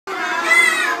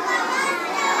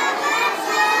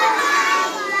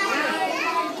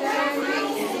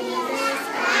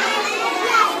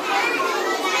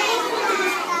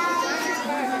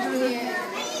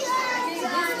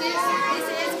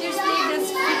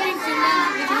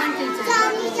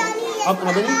How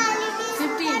many?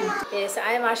 15. Yes,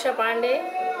 I am Asha Pandey,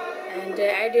 and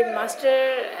I did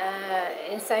master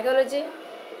in psychology,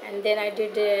 and then I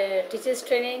did teachers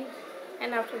training,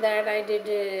 and after that I did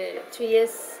 3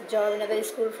 years job in another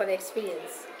school for the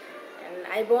experience. And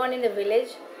I born in a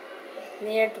village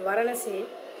near to Varanasi,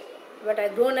 but I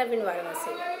grown up in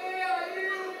Varanasi.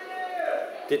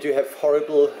 Did you have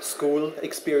horrible school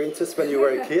experiences when you were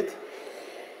a kid?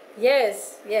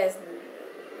 Yes,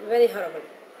 very horrible.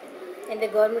 In the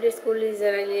government school is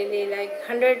really like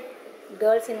 100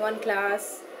 girls in one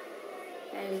class,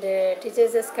 and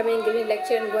teachers just coming, giving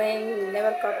lecture and going,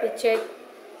 never copy check.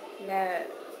 Uh,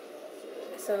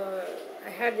 so I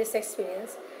had this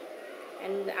experience.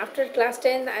 And after class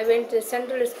 10, I went to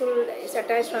central school. It's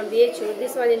attached from BHU.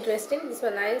 This was interesting. This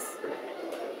was nice.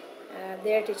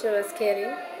 Their teacher was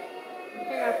caring.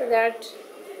 And after that,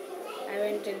 I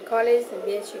went in college in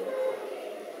BHU.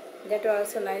 That was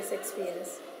also a nice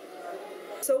experience.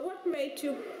 So what made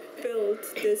you build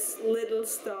this Little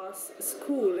Stars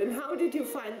school, and how did you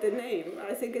find the name?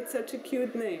 I think it's such a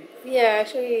cute name. Yeah,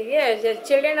 actually, yeah, the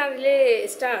children are really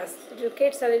stars. The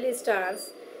kids are really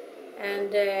stars. And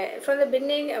from the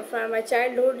beginning, from my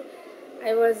childhood,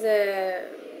 I was,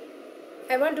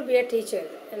 I want to be a teacher.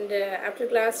 And after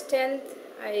class 10th,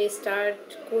 I start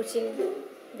coaching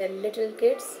the little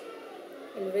kids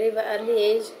in very early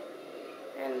age.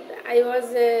 And I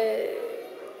was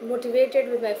motivated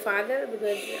with my father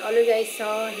because always I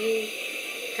saw he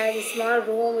had a small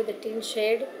room with a tin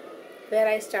shed where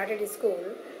I started school,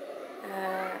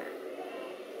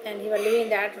 and he was living in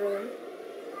that room.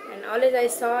 And always I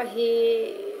saw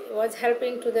he was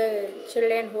helping to the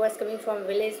children who was coming from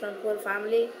village, from poor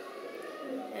family,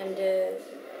 and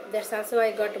that's also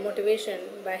I got motivation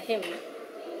by him.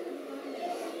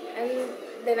 And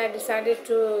then I decided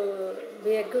to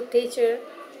be a good teacher.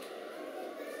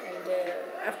 And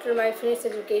after my finished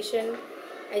education,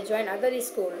 I joined other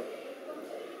school.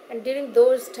 And during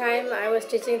those time, I was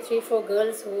teaching 3-4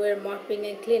 girls who were mopping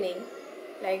and cleaning,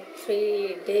 like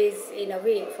 3 days in a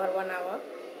week for 1 hour.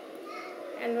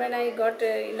 And when I got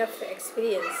enough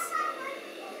experience,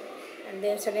 and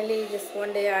then suddenly just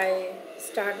one day I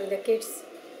start with the kids.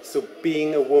 So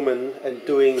being a woman and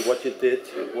doing what you did,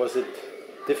 was it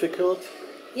difficult?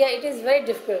 Yeah, it is very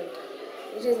difficult.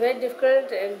 It is very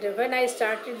difficult, and when I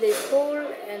started the school,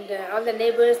 and all the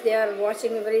neighbors, they are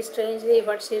watching me very strangely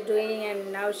what she's doing,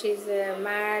 and now she's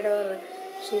mad, or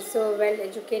she's so well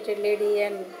educated lady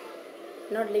and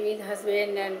not living with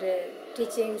husband, and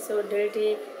teaching so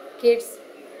dirty kids.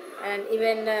 And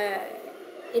even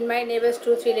in my neighbors,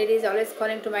 2-3 ladies always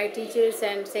calling to my teachers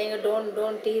and saying, oh,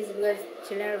 don't tease because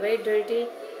children are very dirty.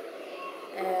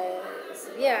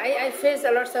 Yeah, I faced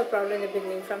a lot of problems in the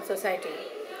beginning from society.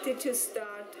 Did you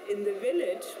start in the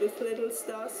village with Little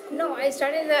Stars School? No, I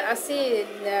started in the Assi,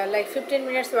 like 15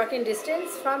 minutes walking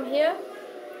distance from here.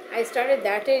 I started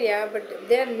that area, but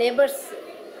their neighbors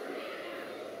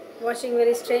watching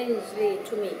very strangely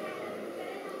to me.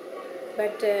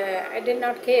 But I did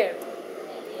not care.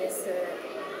 Yes,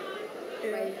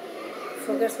 my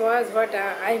focus was what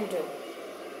I am doing.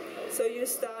 So you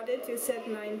started, you said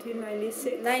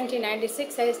 1996?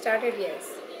 1996 I started, yes.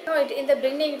 No, in the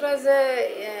beginning it was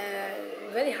a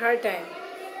very hard time.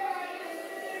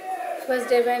 First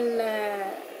day when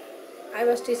I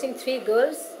was teaching 3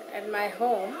 girls at my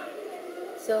home,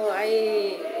 so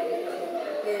I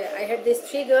had these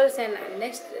 3 girls, and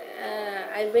next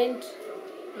I went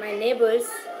my neighbors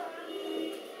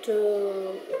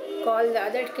to call the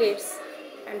other kids,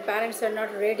 and parents are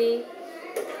not ready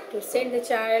to send the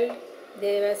child.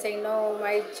 They were saying, no,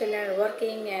 my children are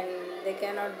working and they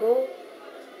cannot go.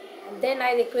 And then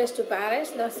I request to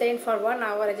parents, no, send for 1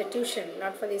 hour as a tuition,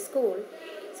 not for the school.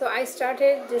 So I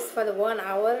started just for the 1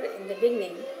 hour in the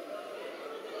beginning.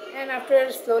 And after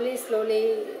slowly,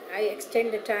 I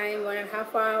extend the time,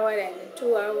 1.5 hours and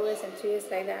 2 hours and 3 years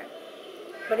like that.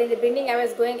 But in the beginning, I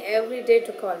was going every day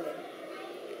to call them.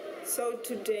 So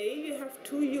today you have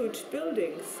 2 huge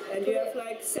buildings, and you have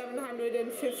like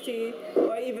 750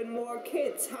 or even more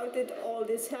kids. How did all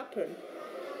this happen?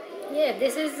 Yeah,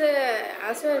 this is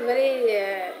also a very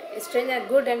strange and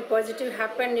good and positive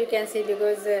happen, you can see,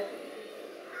 because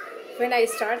when I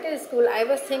started school, I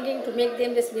was thinking to make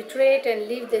them just literate and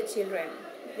leave the children.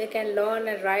 They can learn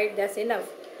and write, that's enough.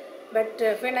 But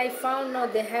when I found no,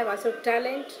 they have also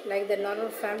talent like the normal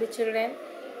family children,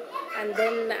 and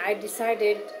then I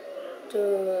decided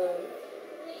to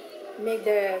make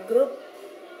the group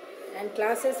and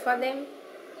classes for them.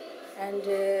 And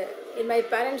in my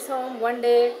parents' home, one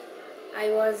day I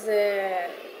was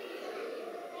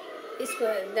It's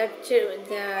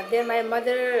there my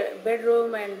mother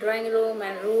bedroom and drawing room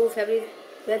and roof,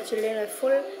 where children are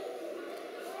full.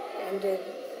 And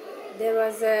there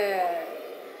was a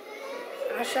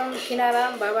ashram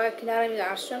Kinaram, Baba Kinaram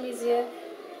ashram is here,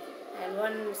 and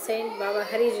one Saint Baba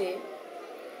Hariji.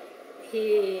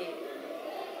 He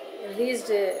reached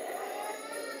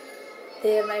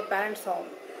there my parents' home,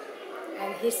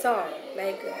 and he saw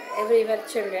like everywhere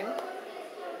children.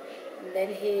 And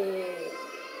then he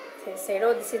said,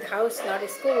 "Oh, this is house, not a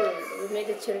school. We make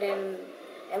the children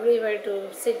everywhere to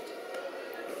sit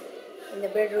in the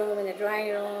bedroom, in the drawing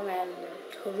room, and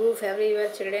roof everywhere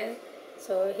children."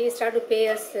 So he started to pay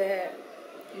us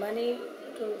money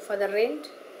for the rent.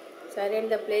 So I rent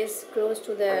the place close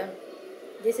to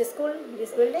this school,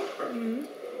 this building. Mm-hmm.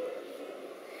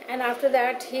 And after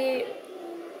that, he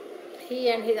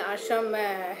and his ashram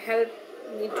helped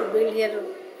me to build here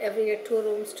every year 2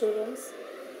 rooms.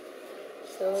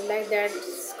 So like that,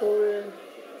 school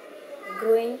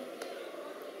growing,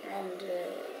 and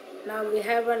now we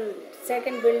have one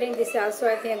second building. This is also,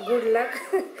 I think, a good luck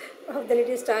of the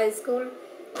Little Star School.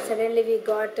 Suddenly we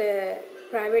got a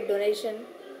private donation,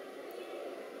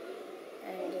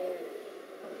 and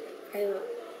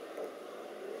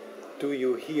Do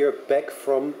you hear back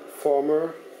from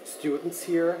former students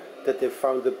here that they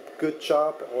found a good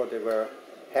job or they were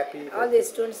happy? all the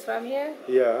students from here.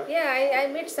 Yeah. Yeah, I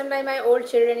meet sometimes my old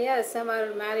children. Yeah, some are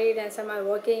married and some are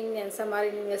working and some are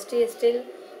in university still,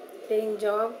 paying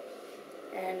job.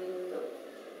 And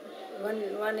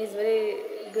one is very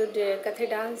good Kathak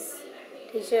dance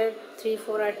teacher.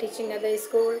 3-4 are teaching at the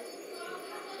school,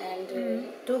 and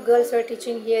 2 girls were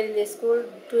teaching here in the school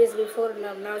 2 years before.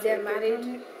 Now they are married.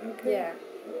 Okay. Yeah,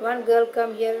 one girl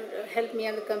come here help me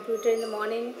on the computer in the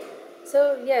morning. So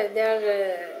yeah, they are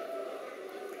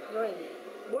growing.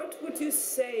 What would you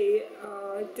say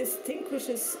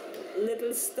distinguishes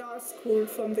Little Star School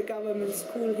from the government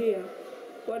school here?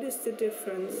 What is the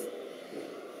difference?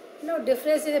 No,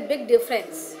 difference is a big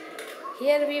difference.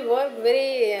 Here we work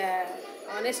very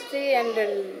honestly and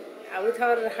with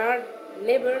our hard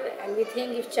labor, and we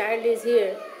think if child is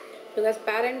here, because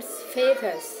parents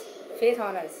faith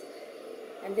on us,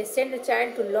 and they send the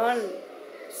child to learn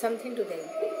something to them.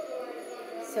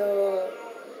 So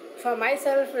for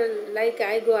myself, like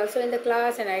I go also in the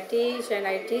class and I teach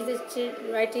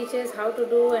my teachers how to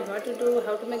do and what to do,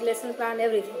 how to make lesson plan,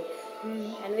 everything.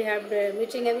 And we have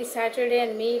meeting every Saturday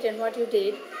and meet and what you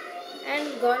did. And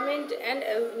government, and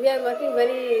we are working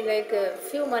very like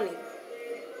few money.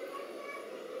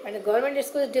 And the government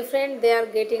school is different. They are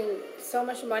getting so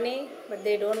much money, but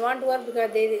they don't want to work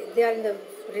because they are in the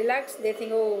relaxed. They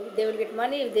think, oh, they will get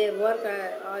money if they work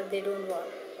or they don't work.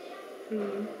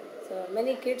 So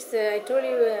many kids, I told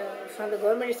you, from the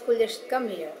government school, they should come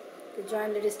here to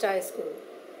join Little Star School.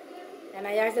 And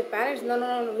I asked the parents, no,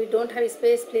 we don't have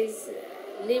space, please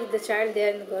leave the child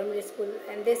there in the government school.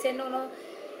 And they say, no,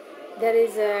 there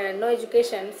is no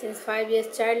education. Since 5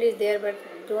 years, child is there, but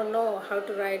don't know how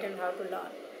to write and how to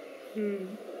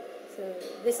learn. So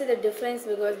this is the difference,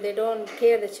 because they don't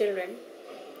care the children.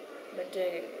 But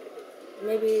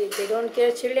maybe they don't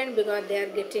care children because they are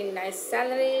getting nice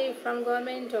salary from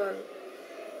government or...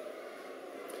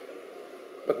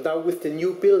 But now with the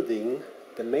new building,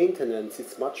 the maintenance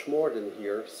is much more than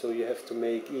here, so you have to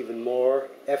make even more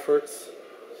efforts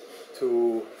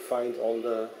to find all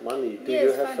the money. Do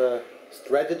you have a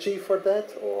strategy for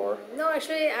that, or? No,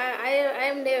 actually,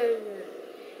 I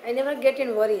never get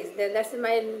in worries. That's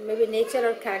my maybe nature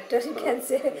or character, you can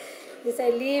say. This I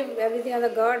leave everything on the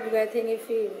God, because I think if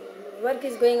work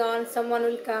is going on, someone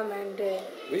will come and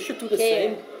we should do the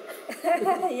care.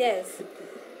 same. Yes.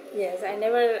 I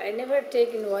never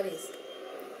take in worries.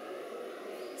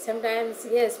 Sometimes,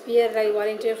 yes, Pierre, I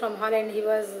volunteer from Holland. He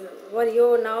was worried.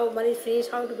 Oh, now money is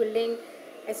finished. How to building?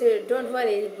 I said, don't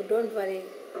worry.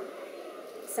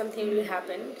 Something will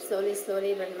happen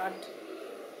slowly, but not.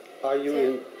 Are you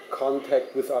in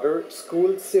contact with other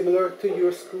schools similar to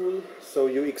your school? So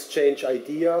you exchange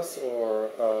ideas,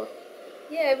 or?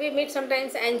 Yeah, we meet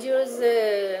sometimes NGOs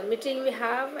meeting we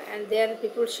have, and there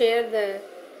people share the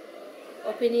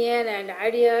opinion and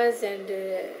ideas, and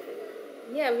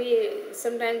we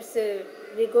sometimes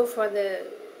we go for the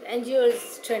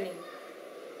NGOs training,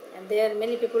 and there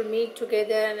many people meet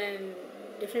together and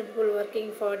different people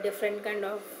working for different kind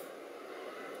of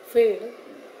field.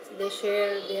 So they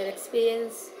share their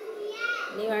experience,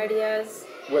 new ideas.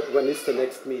 When is the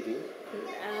next meeting?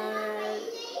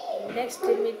 Next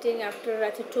meeting after,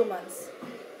 I think, 2 months.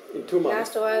 In 2 months?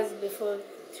 Last was before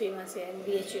 3 months in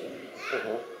BHU.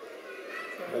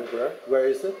 And where? Where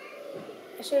is it?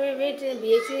 Actually, we meet in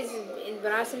BHUs in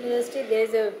Varanasi University. There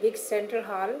is a big central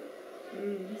hall.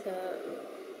 So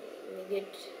we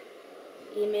get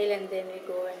email and then we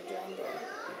go and join there.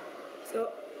 So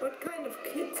what kind of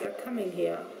kids are coming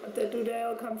here? Do they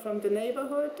all come from the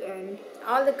neighborhood? And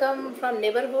All they come from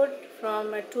neighborhood,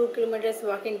 from 2 kilometers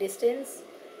walking distance,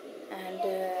 and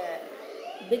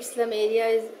big slum area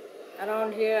is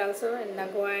around here also in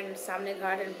Nagwa and Samne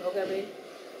Ghat and Bhogabid.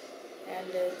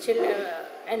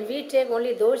 And we take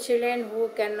only those children who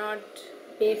cannot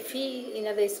pay fee in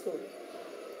other school.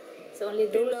 So only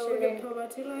those below the children.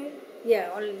 poverty line?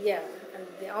 And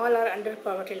they all are under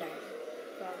poverty line,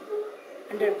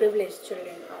 from underprivileged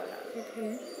children. All are.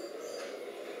 Okay.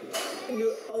 And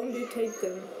you only take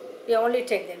them? We only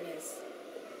take them, yes.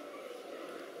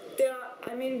 There are,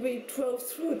 I mean, we drove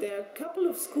through, there are a couple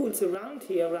of schools around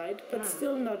here, right? But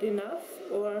still not enough?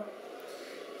 Or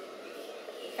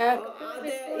are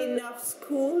there enough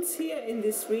schools here in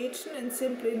this region and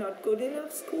simply not good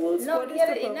enough schools? No, What is here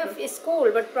the problem? enough is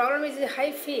school, but problem is the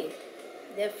high fee.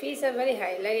 Their fees are very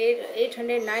high, like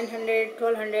 800, 900,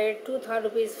 1200, 2000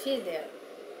 rupees fees there.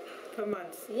 Per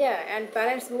month? Yeah, and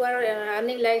parents who are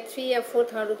earning like 3 or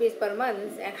 4,000 rupees per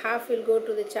month, and half will go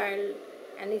to the child,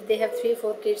 and if they have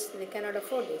 3-4 kids, they cannot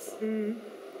afford this.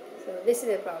 So this is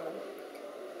a problem.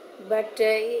 But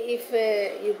if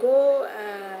you go,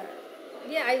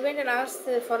 I went and asked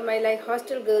for my like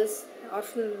hostel girls,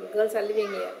 orphan girls are living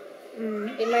here.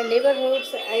 In my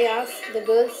neighborhoods, I asked the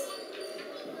girls,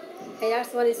 I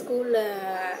asked for a school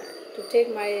to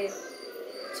take my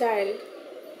child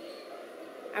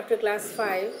after class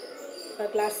 5 or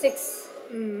class 6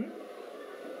 in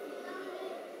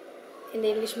the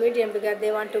English medium, because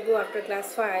they want to go after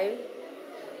class 5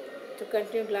 to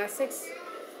continue class 6.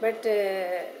 But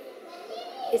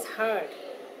it's hard.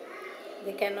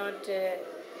 They cannot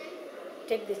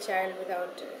take the child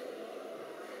without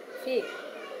fee.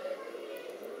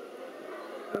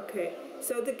 Okay.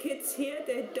 So the kids here,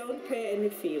 they don't pay any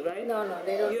fee, right? No,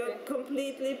 they don't. You're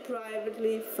completely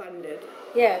privately funded.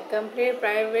 Yeah, complete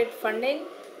private funding.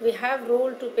 We have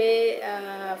rule to pay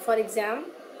for exam,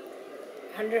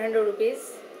 100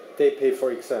 rupees. They pay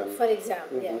for exam. For exam,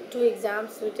 yeah. 2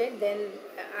 exams we take. Then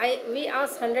we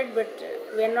ask 100, but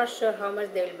we are not sure how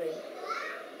much they will bring.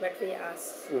 But we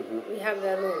ask. We have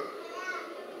the rule.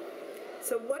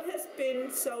 So what has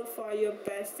been so far your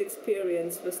best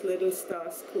experience with Little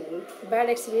Star School? Bad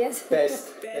experience?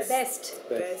 Best. Best.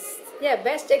 Best.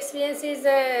 Best experience is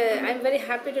I'm very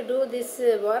happy to do this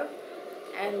work,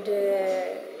 and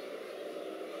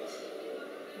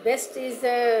best is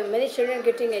many children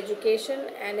getting education,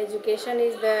 and education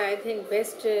is the, I think,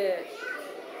 best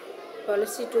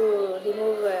policy to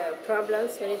remove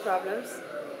many problems.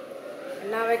 And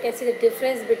now I can see the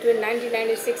difference between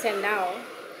 1996 and now.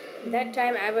 That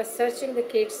time I was searching the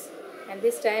kids, and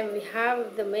this time we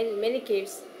have the many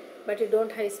kids, but we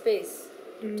don't have space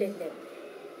to take them.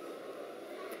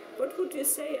 What would you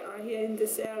say are here in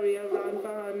this area around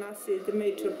Varanasi the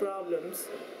major problems?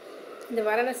 The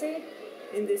Varanasi?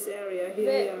 In this area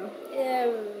here,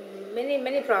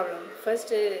 many problems.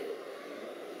 First,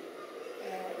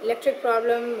 electric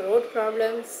problem, road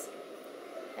problems,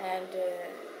 and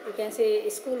you can say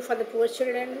school for the poor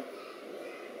children.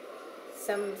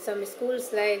 Some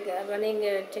schools like running,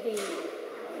 taking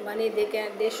money.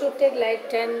 They should take like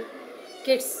 10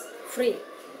 kids free.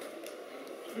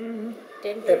 10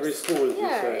 kids. Every school.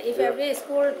 Yeah, if every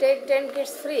school take 10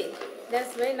 kids free,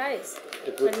 that's very nice.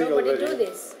 It would But be nobody already. do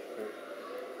this.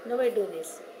 Nobody do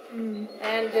this.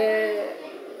 And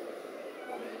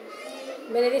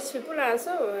many rich people are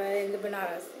also in the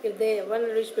Banaras. If one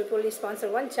rich people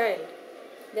sponsor one child,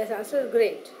 that's also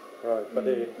great. Right, but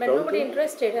they But don't nobody do?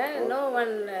 interested. No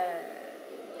one.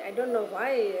 I don't know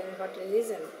why and what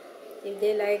reason. If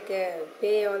they like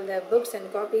pay all the books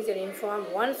and copies and uniform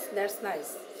once, that's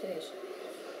nice. Finish.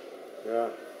 Yeah.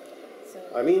 So,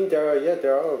 I mean, there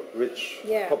are rich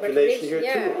population here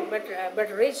too. but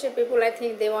rich people, I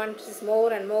think they want just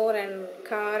more and more, and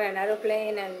car and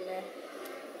aeroplane, and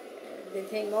they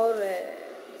think more.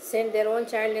 Send their own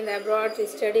child in abroad to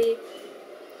study.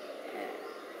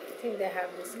 I think they have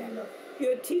this kind of.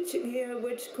 You're teaching here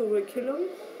which curriculum?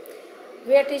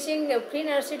 We are teaching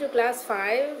pre-nursery to class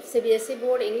 5, CBSE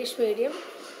board English medium,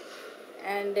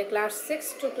 and class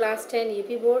 6 to class 10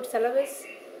 UP board syllabus,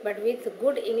 but with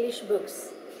good English books.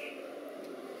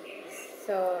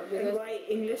 So, And why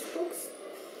English books?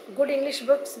 good English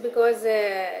books, because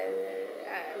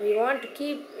we want to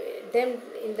keep them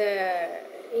in the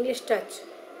English touch,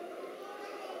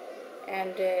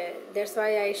 and that's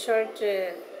why I should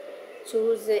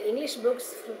choose English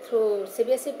books through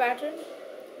CBSE pattern,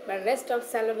 but rest of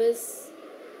syllabus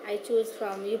I choose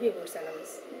from UP Board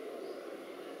syllabus.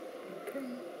 Okay.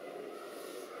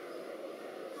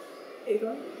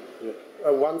 Egon? Yeah.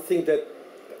 One thing that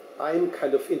I'm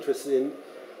kind of interested in,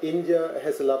 India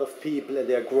has a lot of people and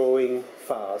they're growing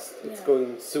fast. It's Yeah.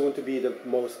 going soon to be the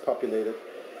most populated.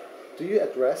 Do you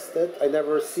address that? I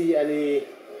never see any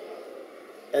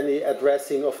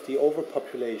addressing of the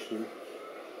overpopulation.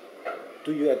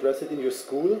 Do you address it in your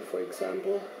school, for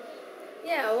example?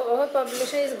 Yeah, our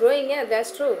population is growing. Yeah,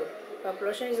 that's true.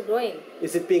 Population is growing.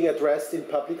 Is it being addressed in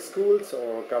public schools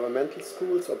or governmental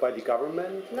schools or by the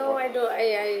government? No, or? I don't.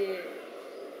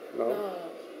 No? No.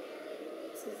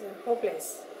 This is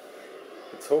hopeless.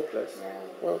 It's hopeless. Yeah.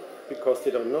 Well, because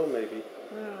they don't know, maybe.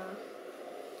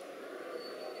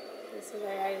 This is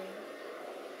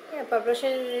yeah,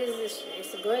 population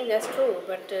is growing. That's true,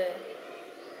 but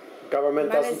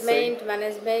Government doesn't say.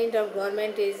 management of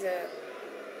government is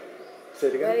Say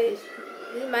it again, very. please.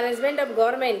 This is management of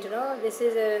government. This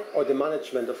is Or the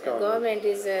management of government. government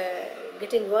is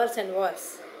getting worse and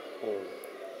worse. Oh.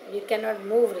 You cannot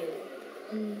move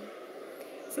really.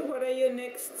 So what are your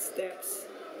next steps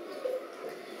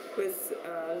with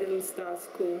Little Star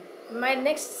School? My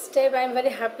next step, I'm very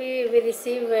happy we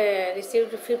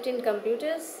received 15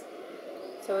 computers.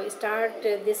 So start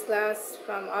this class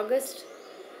from August.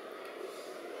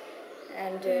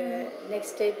 And next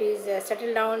step is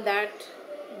settle down that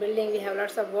building. We have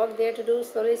lots of work there to do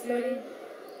slowly.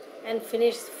 And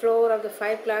finish floor of the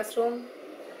 5 classroom.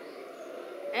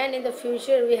 And in the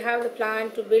future we have the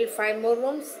plan to build 5 more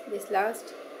rooms, this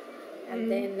last.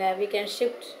 And then we can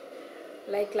shift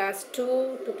like class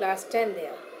 2 to class 10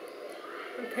 there.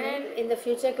 Okay. And in the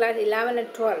future class 11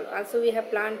 and 12 also we have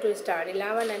planned to start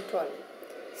 11 and 12.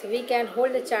 So we can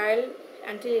hold the child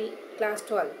until class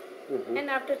 12. And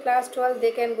after class 12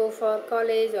 they can go for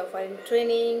college or for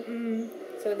training.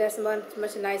 So that's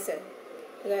much nicer.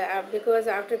 Because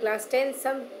after class 10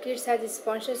 some kids have this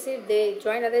sponsorship, they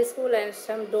join other school and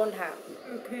some don't have.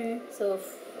 Okay. So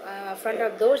front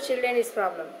of those children is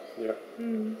problem. Yeah.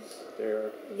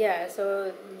 They're Yeah,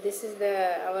 so this is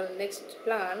our next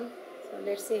plan. So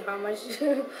let's see how much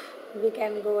we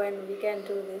can go and we can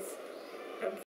do this.